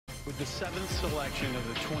With the 7th selection of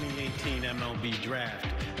the 2018 MLB Draft,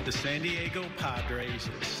 the San Diego Padres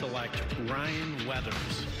select Ryan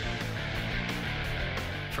Weathers.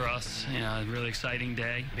 For us, a really exciting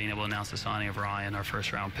day, being able to announce the signing of Ryan, our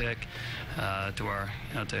first-round pick,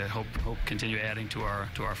 to hope continue adding to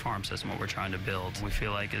our farm system, what we're trying to build. We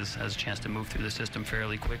feel like has a chance to move through the system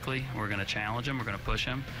fairly quickly. We're going to challenge him. We're going to push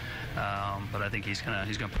him, but I think he's going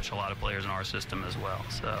to push a lot of players in our system as well.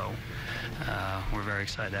 So we're very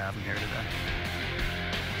excited to have him here today.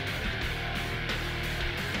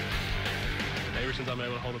 Ever since I'm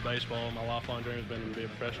able to hold a baseball, my lifelong dream has been to be a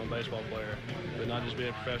professional baseball player. But not just be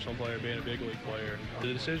a professional player, being a big league player.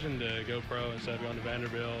 The decision to go pro instead of going to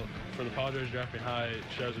Vanderbilt, for the Padres drafting high, it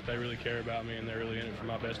shows that they really care about me and they're really in it for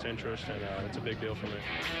my best interest, and it's a big deal for me.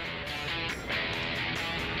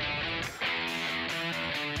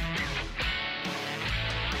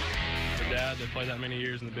 For Dad that played that many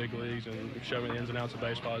years in the big leagues and showed me the ins and outs of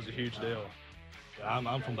baseball is a huge deal.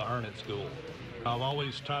 I'm from the Earn It school. I've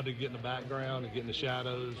always tried to get in the background and get in the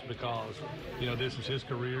shadows because, this is his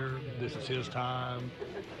career, this is his time,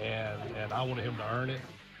 and I wanted him to earn it.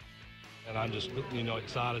 And I'm just,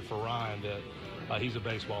 excited for Ryan that he's a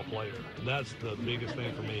baseball player. That's the biggest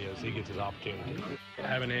thing for me is he gets his opportunity.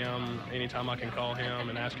 Having him, anytime I can call him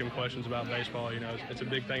and ask him questions about baseball, it's a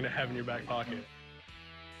big thing to have in your back pocket.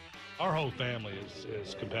 Our whole family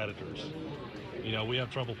is competitors. We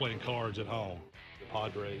have trouble playing cards at home.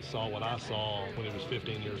 Padres saw what I saw when he was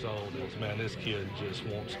 15 years old. Is, man, this kid just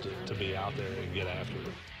wants to be out there and get after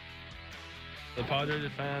it. The Padres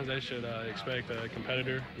fans, they should expect a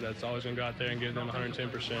competitor that's always going to go out there and give them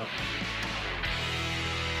 110%.